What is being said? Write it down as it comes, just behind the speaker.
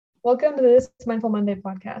Welcome to this Mindful Monday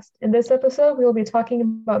podcast. In this episode, we will be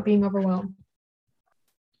talking about being overwhelmed.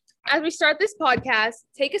 As we start this podcast,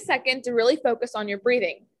 take a second to really focus on your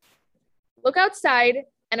breathing. Look outside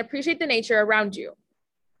and appreciate the nature around you.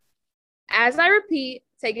 As I repeat,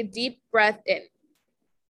 take a deep breath in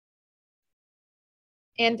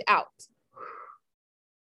and out.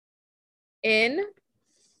 In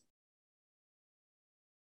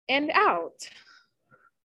and out.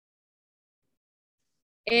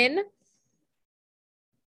 In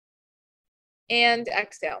and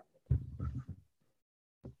exhale.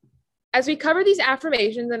 As we cover these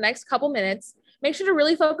affirmations in the next couple minutes, make sure to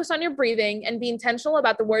really focus on your breathing and be intentional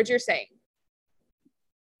about the words you're saying.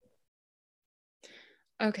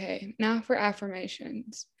 Okay, now for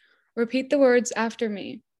affirmations. Repeat the words after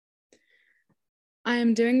me. I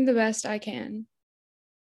am doing the best I can.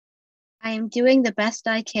 I am doing the best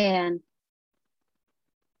I can.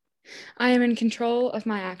 I am in control of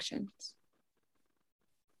my actions.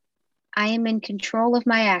 I am in control of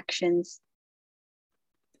my actions.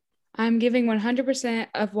 I am giving 100%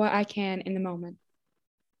 of what I can in the moment.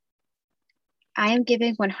 I am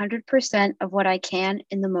giving 100% of what I can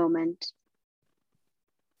in the moment.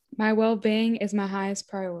 My well-being is my highest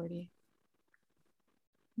priority.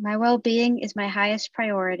 My well-being is my highest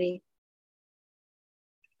priority.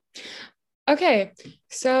 Okay,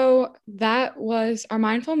 so that was our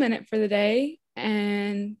mindful minute for the day.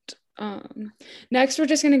 And next, we're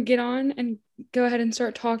just going to get on and go ahead and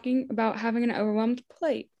start talking about having an overwhelmed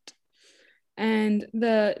plate. And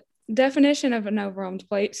the definition of an overwhelmed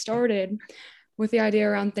plate started with the idea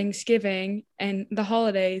around Thanksgiving and the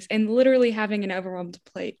holidays and literally having an overwhelmed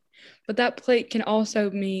plate. But that plate can also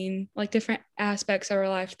mean like different aspects of our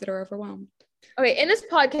life that are overwhelmed. Okay, in this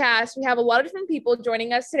podcast, we have a lot of different people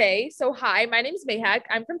joining us today. So hi, my name is Mayhak.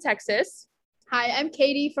 I'm from Texas. Hi, I'm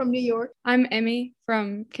Katie from New York. I'm Emmy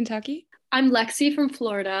from Kentucky. I'm Lexi from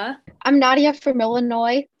Florida. I'm Nadia from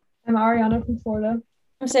Illinois. I'm Ariana from Florida.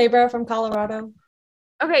 I'm Sabra from Colorado.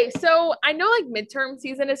 Okay, so I know like midterm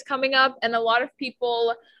season is coming up and a lot of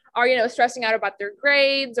people are, stressing out about their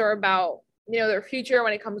grades or about, their future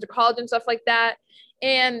when it comes to college and stuff like that.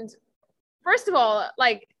 And first of all,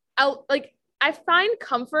 I find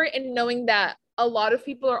comfort in knowing that a lot of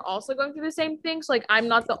people are also going through the same things. Like I'm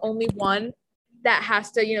not the only one that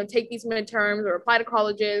has to, take these midterms or apply to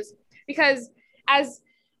colleges, because as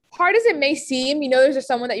hard as it may seem, there's just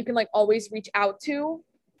someone that you can like always reach out to.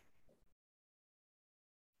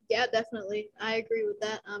 Yeah, definitely. I agree with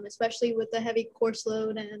that, especially with the heavy course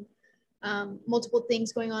load and multiple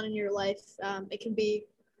things going on in your life. It can be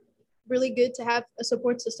really good to have a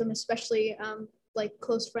support system, especially like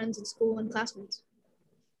close friends in school and classmates.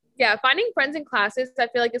 Yeah, finding friends in classes, I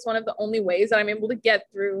feel like is one of the only ways that I'm able to get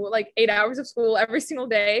through like 8 hours of school every single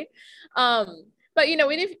day. But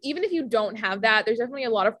even if you don't have that, there's definitely a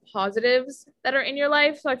lot of positives that are in your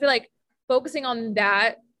life. So I feel like focusing on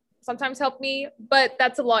that sometimes help me, but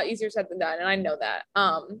that's a lot easier said than done, and I know that.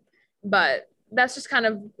 But that's just kind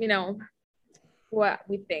of what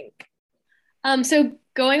we think. So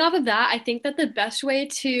going off of that, I think that the best way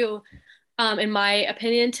to in my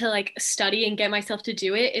opinion, to like study and get myself to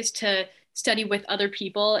do it is to study with other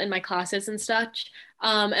people in my classes and such.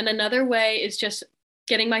 And another way is just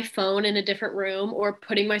getting my phone in a different room or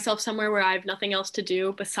putting myself somewhere where I have nothing else to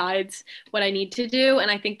do besides what I need to do. And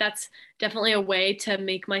I think that's definitely a way to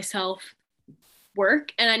make myself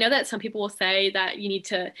work. And I know that some people will say that you need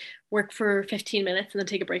to work for 15 minutes and then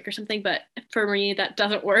take a break or something. But for me, that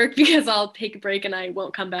doesn't work because I'll take a break and I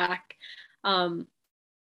won't come back.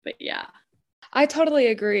 But yeah. I totally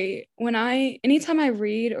agree. Anytime I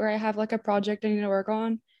read or I have like a project I need to work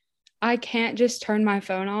on, I can't just turn my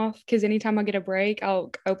phone off because anytime I get a break,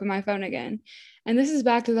 I'll open my phone again. And this is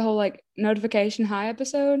back to the whole like notification high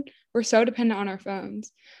episode. We're so dependent on our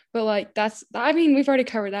phones. But like we've already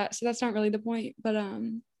covered that, so that's not really the point. But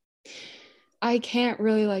I can't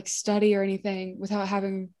really like study or anything without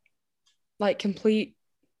having like complete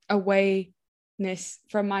awareness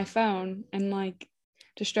from my phone and like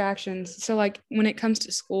distractions. So like when it comes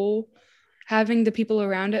to school, having the people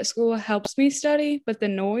around at school helps me study, but the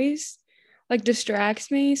noise like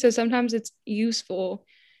distracts me. So sometimes it's useful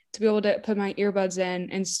to be able to put my earbuds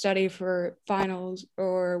in and study for finals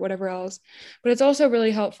or whatever else. But it's also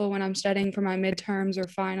really helpful when I'm studying for my midterms or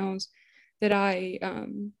finals that I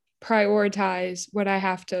prioritize what I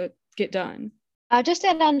have to get done. Just to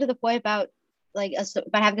add on to the point about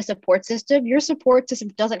about having a support system, your support system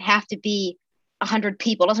doesn't have to be 100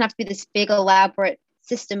 people. It doesn't have to be this big elaborate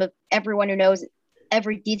system of everyone who knows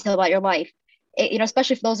every detail about your life.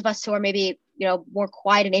 Especially for those of us who are maybe more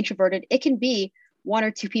quiet and introverted, it can be one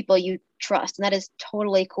or two people you trust, and that is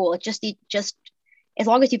totally cool. It just as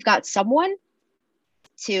long as you've got someone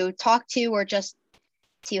to talk to or just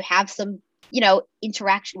to have some,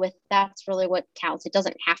 interaction with, that's really what counts. It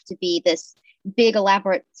doesn't have to be this big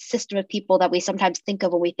elaborate system of people that we sometimes think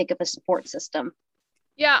of when we think of a support system.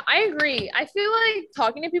 Yeah, I agree. I feel like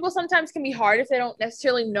talking to people sometimes can be hard if they don't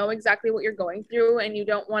necessarily know exactly what you're going through and you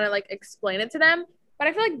don't want to like explain it to them. But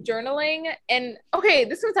I feel like journaling and okay,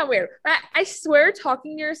 this is gonna sound weird, but I swear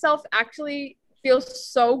talking to yourself actually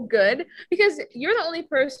feels so good because you're the only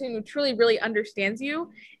person who truly really understands you.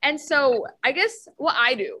 And so I guess what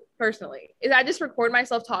I do personally is I just record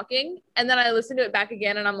myself talking and then I listen to it back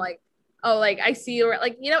again and I'm like, oh, like I see, or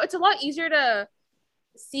like, it's a lot easier to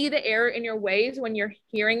see the error in your ways when you're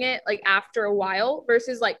hearing it like after a while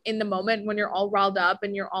versus like in the moment when you're all riled up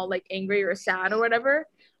and you're all like angry or sad or whatever.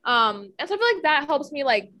 And so I feel like that helps me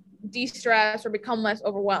like de-stress or become less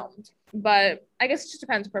overwhelmed. But I guess it just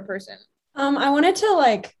depends per person. I wanted to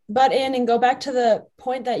like butt in and go back to the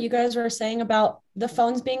point that you guys were saying about the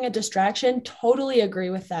phones being a distraction. Totally agree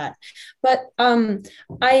with that. But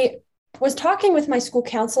I was talking with my school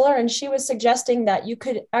counselor and she was suggesting that you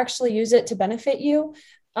could actually use it to benefit you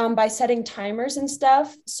by setting timers and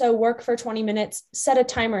stuff. So work for 20 minutes, set a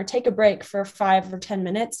timer, take a break for 5 or 10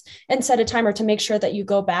 minutes and set a timer to make sure that you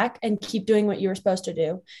go back and keep doing what you were supposed to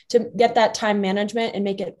do to get that time management and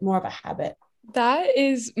make it more of a habit. That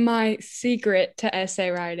is my secret to essay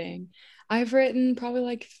writing. I've written probably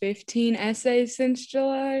like 15 essays since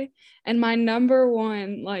July, and my number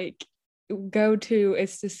one like go-to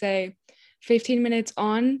is to say 15 minutes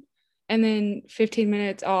on and then 15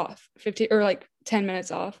 minutes off, 15 or like 10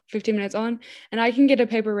 minutes off, 15 minutes on, and I can get a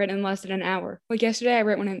paper written in less than an hour. Like yesterday I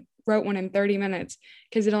wrote one in 30 minutes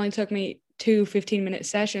because it only took me 2 15-minute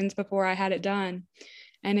sessions before I had it done.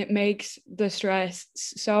 And it makes the stress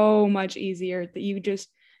so much easier that you just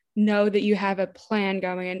know that you have a plan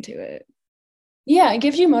going into it. Yeah, it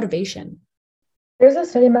gives you motivation. There's a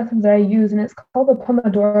study method that I use, and it's called the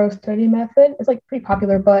Pomodoro study method. It's like pretty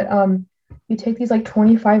popular, but you take these like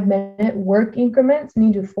 25-minute work increments, and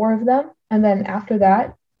you do 4 of them, and then after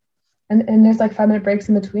that, and there's like 5-minute breaks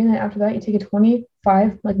in between, and after that, you take a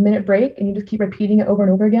 25-minute break, and you just keep repeating it over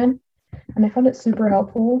and over again. And I found it super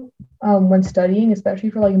helpful when studying, especially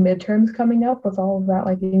for like midterms coming up with all of that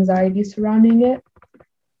like anxiety surrounding it.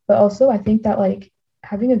 But also, I think that like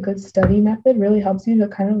having a good study method really helps you to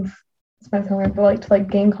kind of, it's my term, but like to like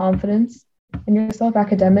gain confidence in yourself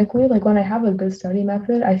academically. Like when I have a good study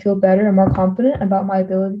method, I feel better and more confident about my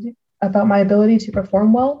ability to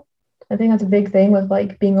perform well. I think that's a big thing with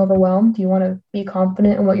like being overwhelmed. You want to be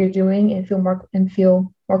confident in what you're doing and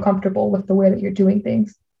feel more comfortable with the way that you're doing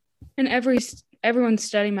things. And everyone's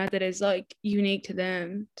study method is like unique to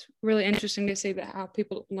them. It's really interesting to see that how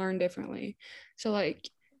people learn differently. So like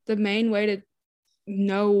the main way to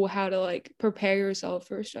know how to like prepare yourself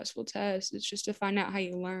for a stressful test is just to find out how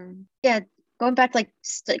you learn. Yeah, going back to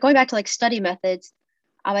like study methods,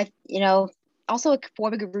 also like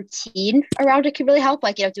forming a routine around it can really help.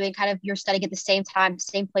 Like doing kind of your studying at the same time,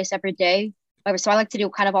 same place every day. So I like to do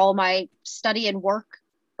kind of all my study and work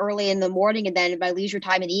early in the morning and then my leisure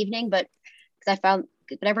time in the evening, but because I found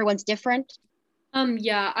that everyone's different.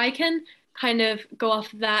 Yeah, I can kind of go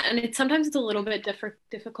off of that, and sometimes it's a little bit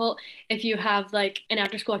difficult if you have like an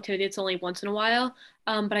after school activity. It's only once in a while,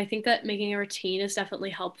 but I think that making a routine is definitely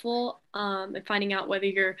helpful, and finding out whether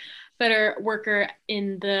you're better worker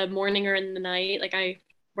in the morning or in the night. Like I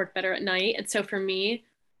work better at night, and so for me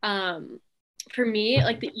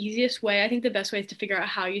like the easiest way, I think the best way is to figure out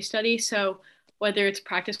how you study. So whether it's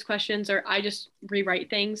practice questions or I just rewrite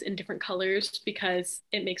things in different colors because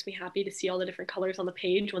it makes me happy to see all the different colors on the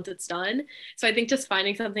page once it's done. So I think just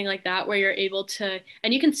finding something like that where you're able to,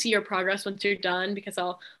 and you can see your progress once you're done, because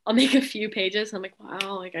I'll make a few pages and I'm like,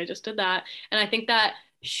 wow, like I just did that. And I think that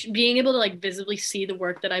being able to like visibly see the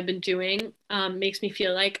work that I've been doing makes me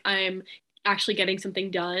feel like I'm actually getting something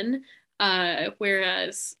done.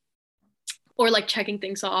 Whereas, or like checking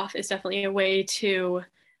things off is definitely a way to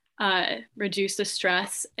reduce the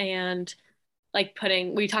stress, and like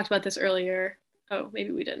we talked about this earlier. Oh,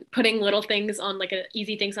 maybe we didn't. Putting little things on like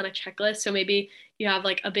easy things on a checklist. So maybe you have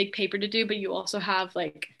like a big paper to do, but you also have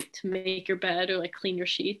like to make your bed or like clean your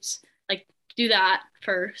sheets. Like do that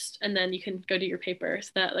first, and then you can go do your paper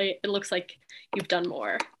so that like it looks like you've done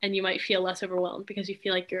more, and you might feel less overwhelmed because you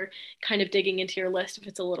feel like you're kind of digging into your list if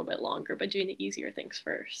it's a little bit longer, but doing the easier things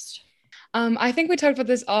first. I think we talked about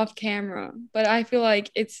this off camera, but I feel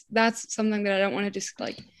like that's something that I don't want to just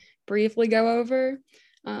like briefly go over.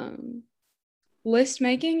 list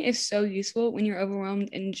making is so useful when you're overwhelmed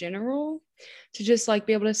in general, to just like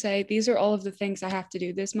be able to say, these are all of the things I have to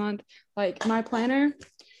do this month. Like my planner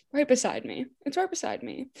right beside me. It's right beside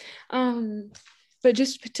me. But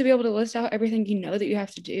just to be able to list out everything you know that you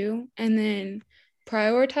have to do, and then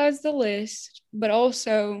prioritize the list, but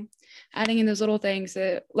also adding in those little things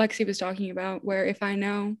that Lexi was talking about, where if I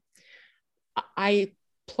know I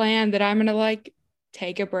plan that I'm going to like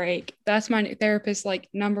take a break. That's my therapist's like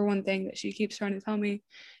number one thing that she keeps trying to tell me,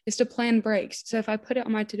 is to plan breaks. So if I put it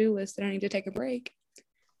on my to-do list that I need to take a break,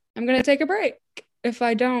 I'm going to take a break. If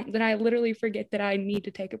I don't, then I literally forget that I need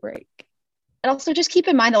to take a break. And also just keep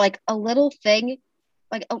in mind that like a little thing,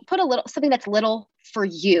 like put a little, something that's little for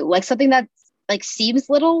you, like something that's like seems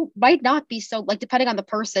little might not be so, like depending on the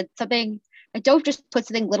person, something like don't just put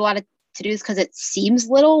something little on a to-dos because it seems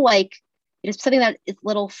little, like it's something that is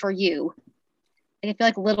little for you. Like, I feel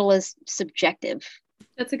like little is subjective.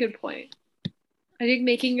 That's a good point. I think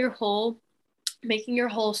making your whole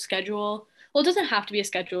schedule, well, it doesn't have to be a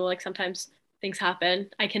schedule. Like sometimes things happen.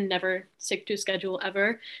 I can never stick to a schedule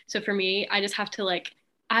ever. So for me, I just have to I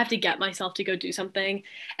have to get myself to go do something.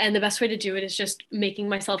 And the best way to do it is just making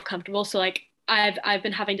myself comfortable. So like I've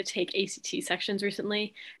been having to take ACT sections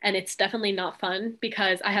recently, and it's definitely not fun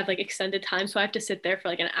because I have like extended time. So I have to sit there for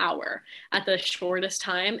like an hour at the shortest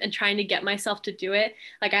time, and trying to get myself to do it.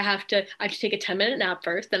 Like I have to take a 10-minute nap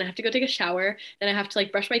first, then I have to go take a shower, then I have to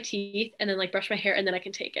like brush my teeth and then like brush my hair, and then I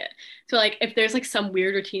can take it. So like if there's like some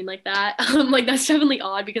weird routine like that, like that's definitely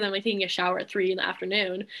odd because I'm like taking a shower at 3 in the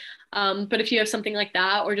afternoon. But if you have something like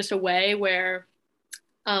that, or just a way where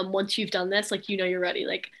once you've done this, like, you're ready.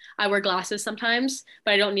 Like I wear glasses sometimes,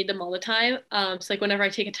 but I don't need them all the time. So like whenever I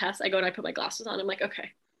take a test, I go and I put my glasses on. I'm like,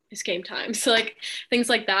 okay, it's game time. So like things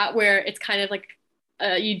like that, where it's kind of like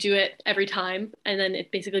you do it every time, and then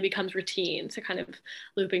it basically becomes routine. So kind of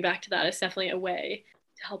looping back to that is definitely a way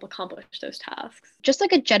to help accomplish those tasks. Just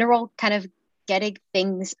like a general kind of getting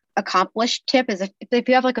things accomplished tip is if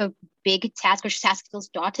you have like a big task, which task feels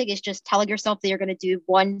daunting, is just telling yourself that you're going to do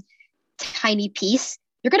one tiny piece.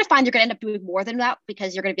 You're going to find you're going to end up doing more than that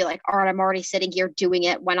because you're going to be like, all right, I'm already sitting here doing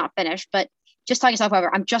it. Why not finish? But just telling yourself,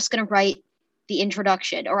 however, I'm just going to write the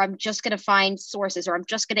introduction, or I'm just going to find sources, or I'm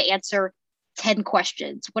just going to answer 10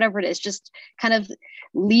 questions, whatever it is. Just kind of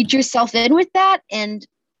lead yourself in with that. And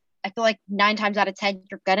I feel like 9 times out of 10,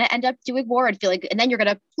 you're going to end up doing more and feeling, and then you're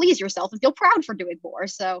going to please yourself and feel proud for doing more.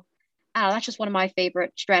 So I don't know, that's just one of my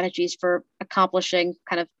favorite strategies for accomplishing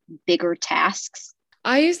kind of bigger tasks.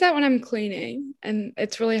 I use that when I'm cleaning, and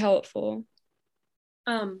it's really helpful.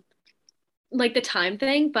 Like the time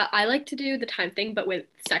thing, but I like to do the time thing, but with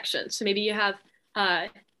sections. So maybe you have,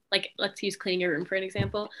 like, let's use cleaning your room for an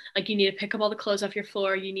example. Like you need to pick up all the clothes off your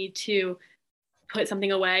floor. You need to put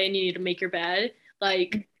something away, and you need to make your bed.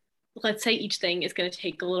 Like, let's say each thing is going to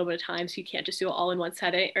take a little bit of time, so you can't just do it all in one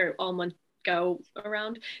setting or all in one go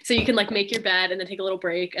around. So you can like make your bed and then take a little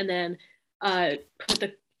break, and then put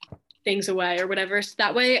the things away or whatever. So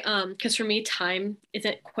that way, because for me, time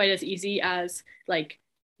isn't quite as easy as like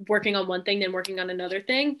working on one thing then working on another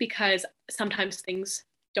thing, because sometimes things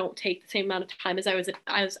don't take the same amount of time as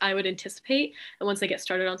I would anticipate. And once I get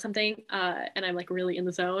started on something and I'm like really in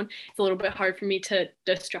the zone, it's a little bit hard for me to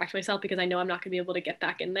distract myself because I know I'm not going to be able to get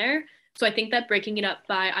back in there. So I think that breaking it up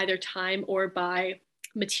by either time or by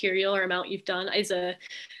material or amount you've done is a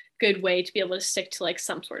good way to be able to stick to like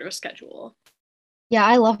some sort of a schedule. Yeah,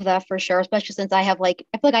 I love that for sure, especially since I feel like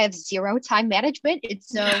I have zero time management. It's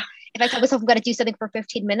so if I tell myself I'm going to do something for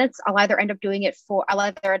 15 minutes, I'll either end up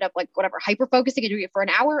like whatever, hyper focusing and doing it for an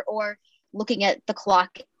hour, or looking at the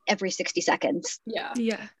clock every 60 seconds.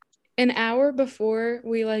 Yeah. An hour before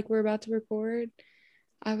we're about to record,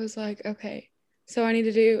 I was like, okay, so I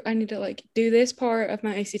need to like do this part of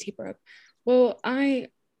my ACT prep. Well, I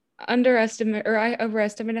overestimated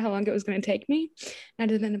how long it was going to take me. I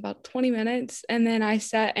did it in about 20 minutes. And then I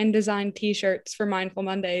sat and designed t-shirts for Mindful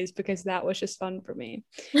Mondays because that was just fun for me.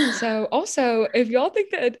 So also, if y'all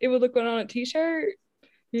think that it would look good on a t-shirt,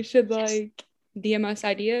 you should like DM us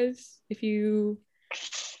ideas if you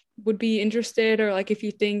would be interested, or like if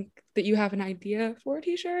you think that you have an idea for a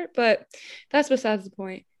t-shirt. But that's besides the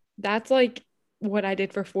point. That's like what I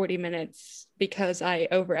did for 40 minutes because I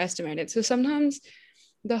overestimated. So sometimes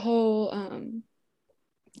the whole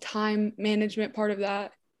time management part of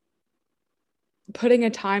that, putting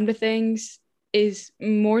a time to things is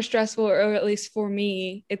more stressful, or at least for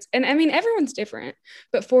me, and I mean, everyone's different,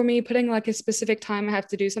 but for me, putting like a specific time I have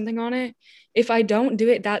to do something on it, if I don't do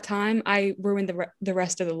it that time, I ruin the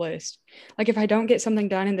rest of the list. Like if I don't get something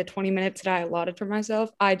done in the 20 minutes that I allotted for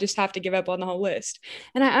myself, I just have to give up on the whole list.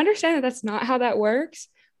 And I understand that that's not how that works,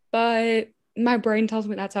 but my brain tells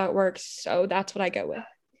me that's how it works. So that's what I go with.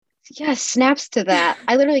 Yeah, snaps to that.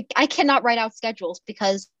 I cannot write out schedules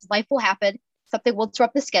because life will happen, something will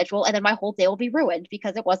disrupt the schedule, and then my whole day will be ruined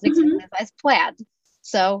because it wasn't exactly as planned.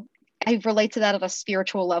 So I relate to that on a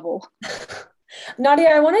spiritual level. Nadia,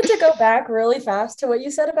 I wanted to go back really fast to what you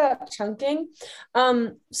said about chunking.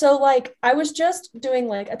 So like I was just doing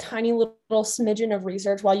like a tiny little smidgen of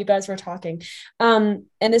research while you guys were talking. And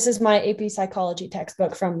this is my AP psychology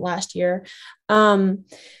textbook from last year.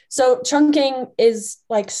 So chunking is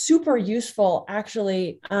like super useful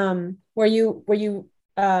actually, where you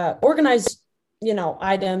organize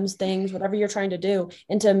items, things, whatever you're trying to do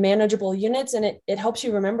into manageable units. And it helps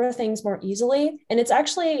you remember things more easily. And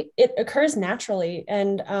it occurs naturally.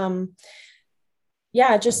 And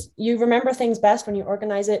just you remember things best when you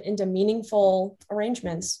organize it into meaningful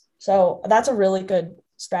arrangements. So that's a really good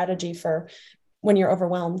strategy for when you're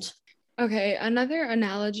overwhelmed. Okay, another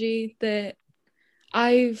analogy that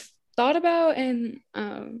I've thought about and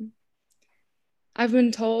I've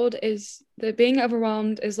been told is that being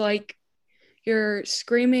overwhelmed is like you're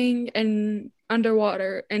screaming and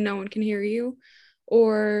underwater and no one can hear you,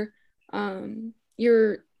 or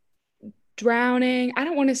you're drowning. I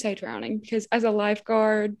don't want to say drowning because as a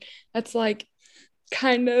lifeguard, that's like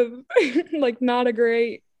kind of like not a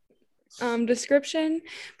great description,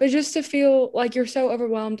 but just to feel like you're so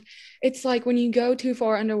overwhelmed. It's like when you go too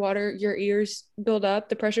far underwater, your ears build up,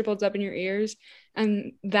 the pressure builds up in your ears,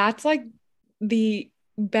 and that's like the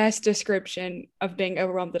best description of being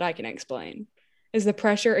overwhelmed that I can explain is the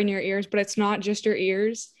pressure in your ears. But it's not just your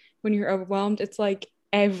ears when you're overwhelmed, it's like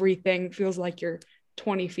everything feels like you're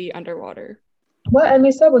 20 feet underwater. What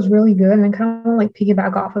Emmy said was really good, and kind of like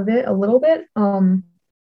piggyback off of it a little bit. But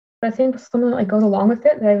I think something that like goes along with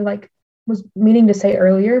it that I like was meaning to say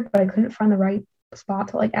earlier, but I couldn't find the right spot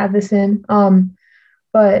to like add this in.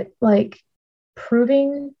 But like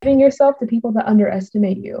proving yourself to people that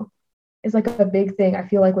underestimate you is like a big thing. I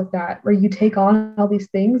feel like with that, where you take on all these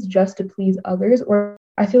things just to please others. Or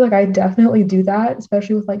I feel like I definitely do that,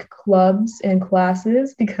 especially with like clubs and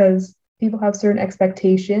classes, because people have certain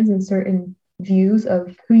expectations and certain views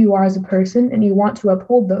of who you are as a person, and you want to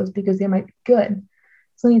uphold those because they might be good.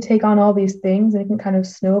 So then you take on all these things and it can kind of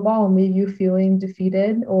snowball and leave you feeling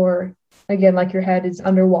defeated, or again, like your head is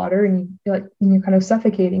underwater and you feel like you're kind of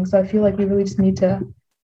suffocating. So I feel like we really just need to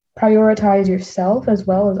prioritize yourself as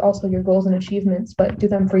well as also your goals and achievements, but do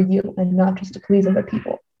them for you and not just to please other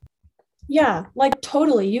people. Yeah, like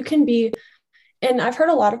totally. You can be, and I've heard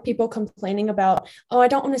a lot of people complaining about, oh, I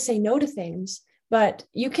don't want to say no to things, but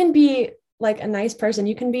you can be like a nice person.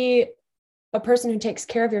 You can be a person who takes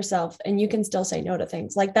care of yourself and you can still say no to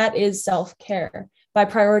things. Like that is self-care by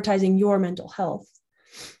prioritizing your mental health.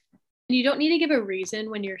 You don't need to give a reason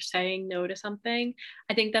when you're saying no to something.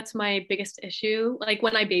 I think that's my biggest issue. Like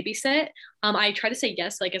when I babysit, I try to say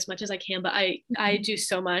yes, like as much as I can, but I do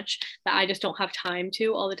so much that I just don't have time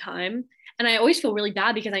to all the time. And I always feel really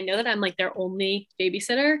bad because I know that I'm like their only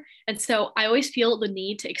babysitter. And so I always feel the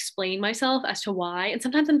need to explain myself as to why. And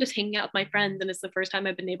sometimes I'm just hanging out with my friends and it's the first time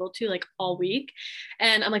I've been able to like all week.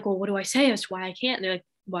 And I'm like, well, what do I say as to why I can't? And they're like,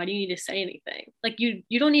 why do you need to say anything? Like you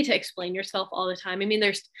don't need to explain yourself all the time. I mean,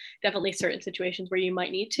 there's definitely certain situations where you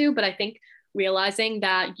might need to, but I think realizing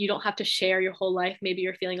that you don't have to share your whole life. Maybe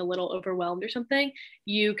you're feeling a little overwhelmed or something.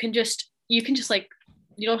 You can just like,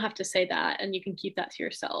 you don't have to say that, and you can keep that to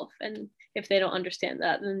yourself. And if they don't understand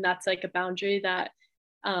that, then that's like a boundary that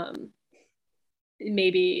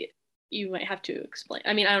maybe you might have to explain.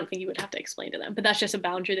 I mean, I don't think you would have to explain to them, but that's just a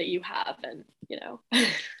boundary that you have. And, you know,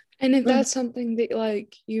 and if that's something that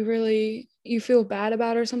like you feel bad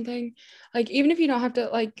about or something, like even if you don't have to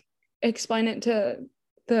like explain it to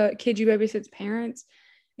the kid you babysit's parents,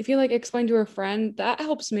 if you like explain to a friend, that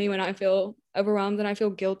helps me when I feel overwhelmed and I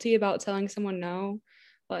feel guilty about telling someone no.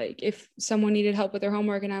 Like if someone needed help with their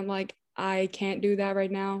homework and I'm like, I can't do that right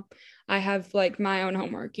now, I have like my own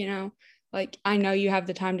homework, you know, like I know you have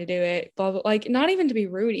the time to do it, blah, blah, like not even to be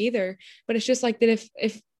rude either, but it's just like that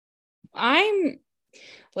if I'm,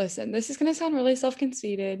 listen, this is going to sound really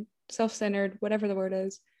self-conceited, self-centered, whatever the word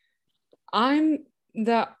is, I'm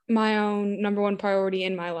my own number one priority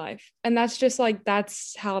in my life. And that's just like,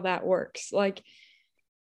 that's how that works. Like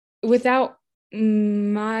without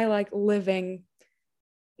my like living,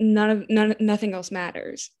 nothing else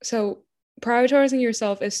matters. So prioritizing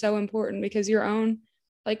yourself is so important because your own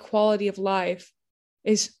like quality of life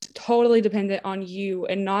is totally dependent on you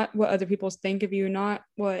and not what other people think of you, not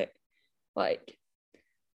what like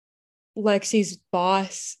Lexi's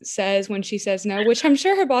boss says when she says no, which I'm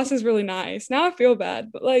sure her boss is really nice. Now I feel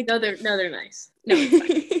bad, but like no, they're nice. No, it's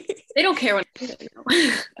fine. They don't care what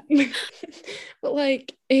But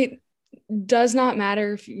like, it does not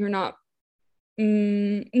matter if you're not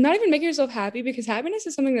not even making yourself happy, because happiness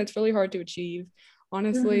is something that's really hard to achieve,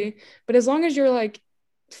 honestly. But as long as you're like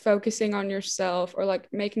focusing on yourself, or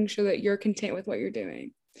like making sure that you're content with what you're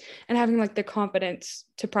doing, and having like the confidence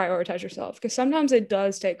to prioritize yourself, because sometimes it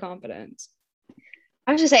does take confidence.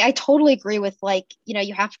 I was just say I totally agree with, like,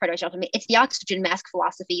 you have to prioritize yourself. I mean, it's the oxygen mask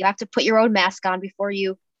philosophy. You have to put your own mask on before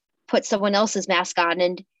you put someone else's mask on,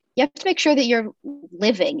 and you have to make sure that you're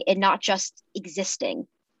living and not just existing.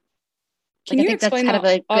 Can I you think that's explain kind of the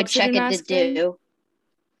a good oxygen check-in to mask thing? do.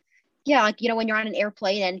 Yeah, like, when you're on an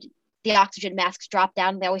airplane and the oxygen masks drop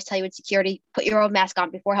down, they always tell you in security, put your own mask on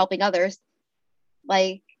before helping others.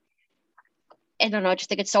 Like, I don't know, I just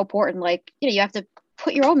think it's so important. Like, you have to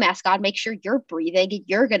put your own mask on, make sure you're breathing and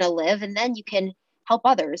you're going to live, and then you can help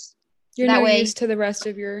others. You're that no way, use to the rest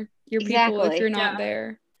of your people if Exactly. you're not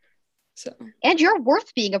there. So and you're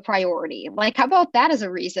worth being a priority. Like, how about that as a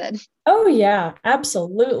reason? Oh yeah,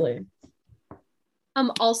 absolutely.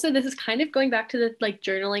 Also, this is kind of going back to the like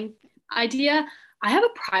journaling idea. I have a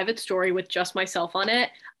private story with just myself on it.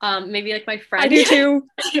 Maybe like my friend. I do too.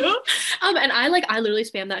 And I literally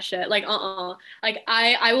spam that shit. Like, like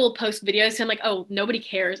I will post videos and I'm like, oh, nobody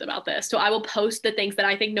cares about this. So I will post the things that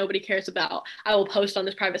I think nobody cares about. I will post on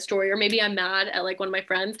this private story, or maybe I'm mad at like one of my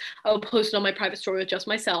friends. I will post it on my private story with just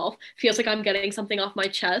myself. Feels like I'm getting something off my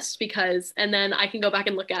chest, and then I can go back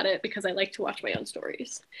and look at it because I like to watch my own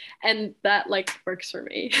stories. And that like works for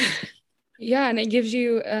me. Yeah, and it gives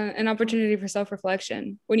you an opportunity for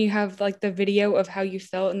self-reflection when you have like the video of how you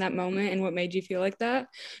felt in that moment and what made you feel like that.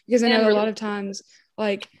 Because I know a lot of times,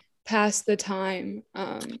 like past the time,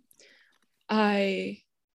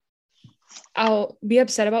 I'll be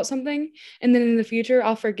upset about something, and then in the future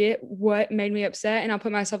I'll forget what made me upset, and I'll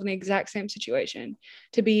put myself in the exact same situation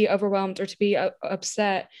to be overwhelmed or to be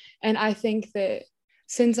upset. And I think that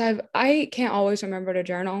since I can't always remember to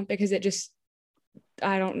journal because it just,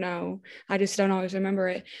 I don't know. I just don't always remember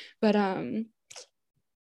it. But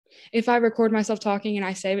if I record myself talking and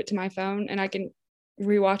I save it to my phone and I can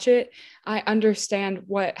rewatch it, I understand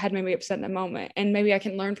what had made me upset in the moment. And maybe I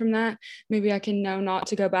can learn from that. Maybe I can know not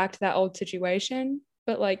to go back to that old situation.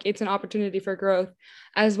 But like, it's an opportunity for growth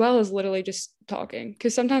as well as literally just talking.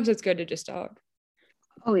 Because sometimes it's good to just talk.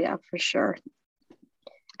 Oh yeah, for sure.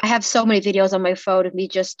 I have so many videos on my phone of me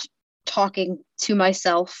just talking to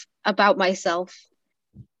myself about myself.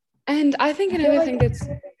 And I think another thing that's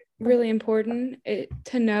really important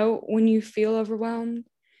to know when you feel overwhelmed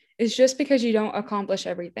is just because you don't accomplish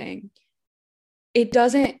everything, it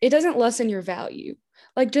doesn't lessen your value.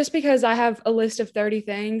 Like, just because I have a list of 30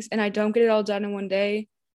 things and I don't get it all done in one day,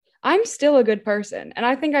 I'm still a good person. And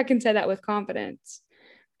I think I can say that with confidence.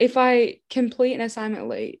 If I complete an assignment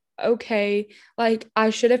late, okay, like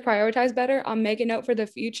I should have prioritized better. I'll make a note for the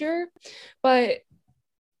future, but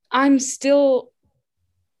I'm still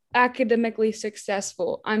academically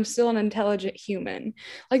successful. I'm still an intelligent human.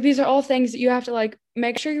 Like, these are all things that you have to like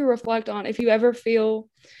make sure you reflect on. If you ever feel,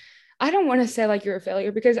 I don't want to say like you're a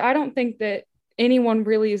failure, because I don't think that anyone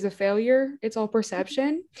really is a failure. It's all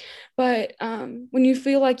perception. But when you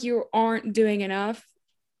feel like you aren't doing enough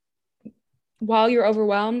while you're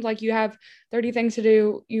overwhelmed, like you have 30 things to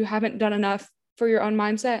do, you haven't done enough for your own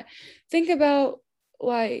mindset, think about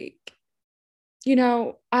like,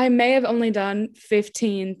 I may have only done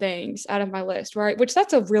 15 things out of my list, right? Which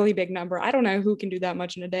that's a really big number. I don't know who can do that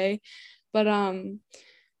much in a day, but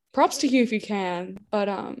props to you if you can. But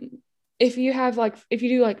if you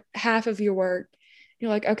do like half of your work, you're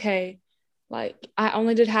like, okay, like I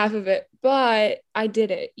only did half of it, but I did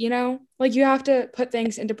it, like you have to put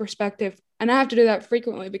things into perspective. And I have to do that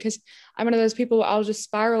frequently because I'm one of those people, I'll just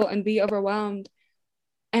spiral and be overwhelmed.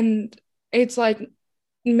 And it's like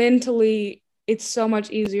mentally, it's so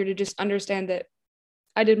much easier to just understand that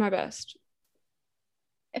I did my best.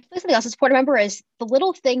 If there's something else that's important to remember is the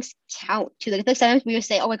little things count too. Like sometimes we would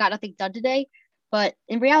say, oh, I got nothing done today. But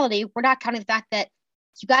in reality, we're not counting the fact that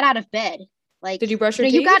you got out of bed. Like, did you brush your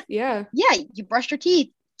teeth? Yeah, you brushed your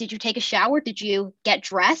teeth. Did you take a shower? Did you get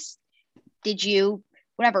dressed? Did you,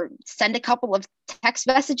 whatever, send a couple of text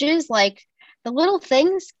messages? Like, the little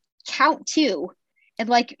things count too. And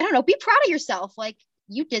like, I don't know, be proud of yourself. Like,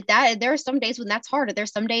 you did that. And there are some days when that's harder.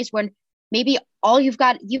 There's some days when maybe you've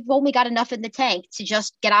only got enough in the tank to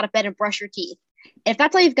just get out of bed and brush your teeth. If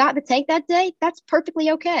that's all you've got in the tank that day, that's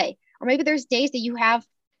perfectly okay. Or maybe there's days that you have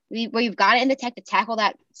where you've got it in the tank to tackle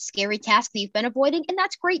that scary task that you've been avoiding. And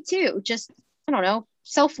that's great too. Just, I don't know,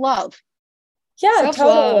 self-love. Yeah,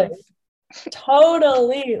 self-love. totally.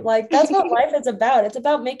 Totally. Like that's what life is about. It's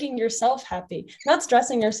about making yourself happy, not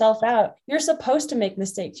stressing yourself out. You're supposed to make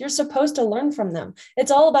mistakes. You're supposed to learn from them.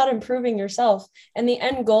 It's all about improving yourself. And the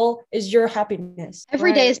end goal is your happiness.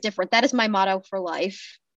 Every day Right. is different. That is my motto for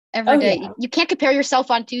life. Every Oh, day. yeah. You can't compare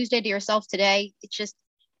yourself on Tuesday to yourself today. It's just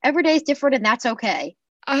every day is different, and that's okay.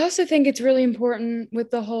 I also think it's really important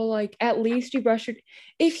with the whole like at least you brush your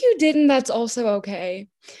if you didn't, that's also okay.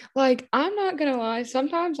 Like I'm not gonna lie,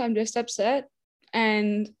 sometimes I'm just upset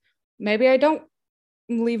and maybe I don't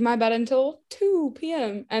leave my bed until 2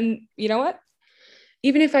 p.m. And you know what?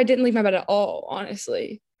 Even if I didn't leave my bed at all,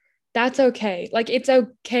 honestly, that's okay. Like it's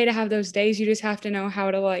okay to have those days. You just have to know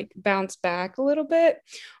how to like bounce back a little bit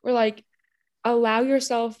or like allow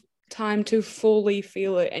yourself time to fully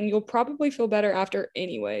feel it, and you'll probably feel better after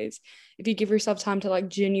anyways if you give yourself time to like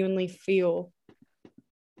genuinely feel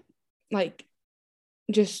like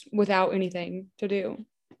just without anything to do.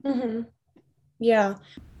 Mm-hmm. Yeah.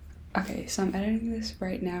 Okay, so I'm editing this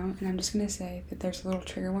right now, and I'm just gonna say that there's a little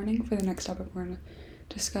trigger warning for the next topic we're gonna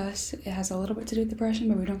discuss. It has a little bit to do with depression,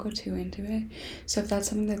 but we don't go too into it. So if that's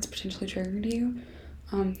something that's potentially triggering to you,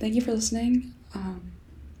 thank you for listening,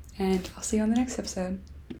 and I'll see you on the next episode.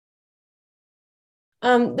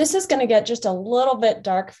 This is going to get just a little bit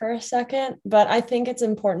dark for a second, but I think it's an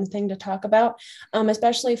important thing to talk about,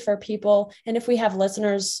 especially for people. And if we have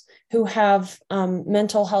listeners who have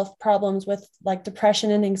mental health problems with like depression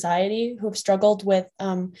and anxiety, who have struggled with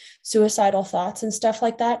suicidal thoughts and stuff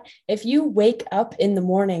like that, if you wake up in the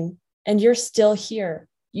morning and you're still here,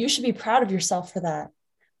 you should be proud of yourself for that.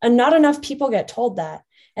 And not enough people get told that.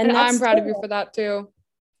 And that's I'm proud of you for that too.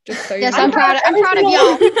 Just so you Yes, know. I'm proud of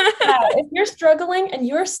y'all. If you're struggling and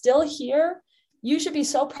you're still here, you should be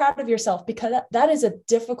so proud of yourself, because that is a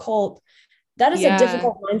difficult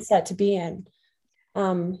mindset to be in.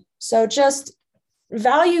 So just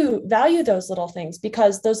value those little things,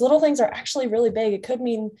 because those little things are actually really big. It could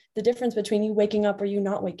mean the difference between you waking up or you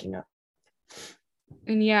not waking up.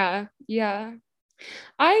 And yeah.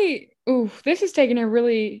 This is taking a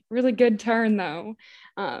really, really good turn though.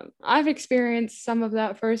 I've experienced some of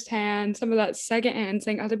that firsthand, some of that secondhand,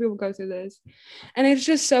 seeing other people go through this. And it's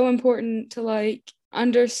just so important to like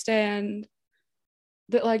understand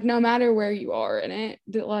that like no matter where you are in it,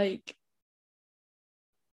 that like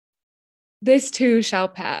this too shall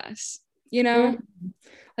pass, you know? Mm-hmm.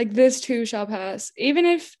 Like this too shall pass. Even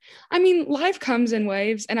if, I mean, life comes in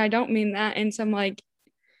waves, and I don't mean that in some like,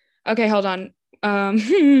 okay, hold on.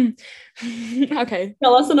 Okay.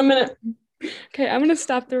 Tell us in a minute. Okay, I'm gonna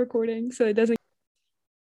stop the recording so it doesn't.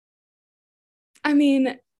 I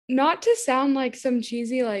mean, not to sound like some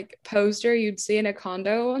cheesy like poster you'd see in a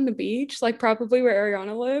condo on the beach, like probably where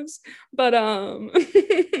Ariana lives, but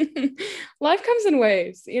life comes in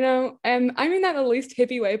waves, you know, and I mean that in the least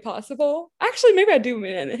hippie way possible. Actually, maybe I do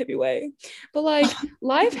mean it in a hippie way, but like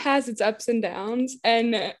life has its ups and downs,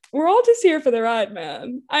 and we're all just here for the ride,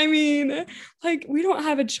 man. I mean, like we don't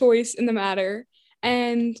have a choice in the matter,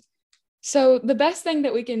 and so the best thing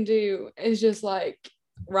that we can do is just like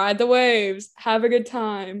ride the waves, have a good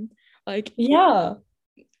time, like Yeah.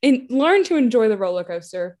 and learn to enjoy the roller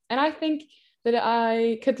coaster. And I think that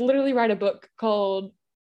I could literally write a book called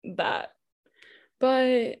that.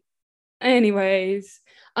 But anyways,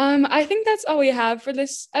 I think that's all we have for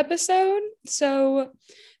this episode. So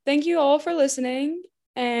thank you all for listening,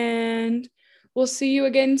 and we'll see you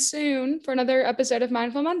again soon for another episode of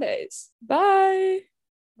Mindful Mondays. Bye.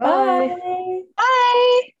 Bye. Bye.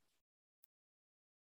 Bye.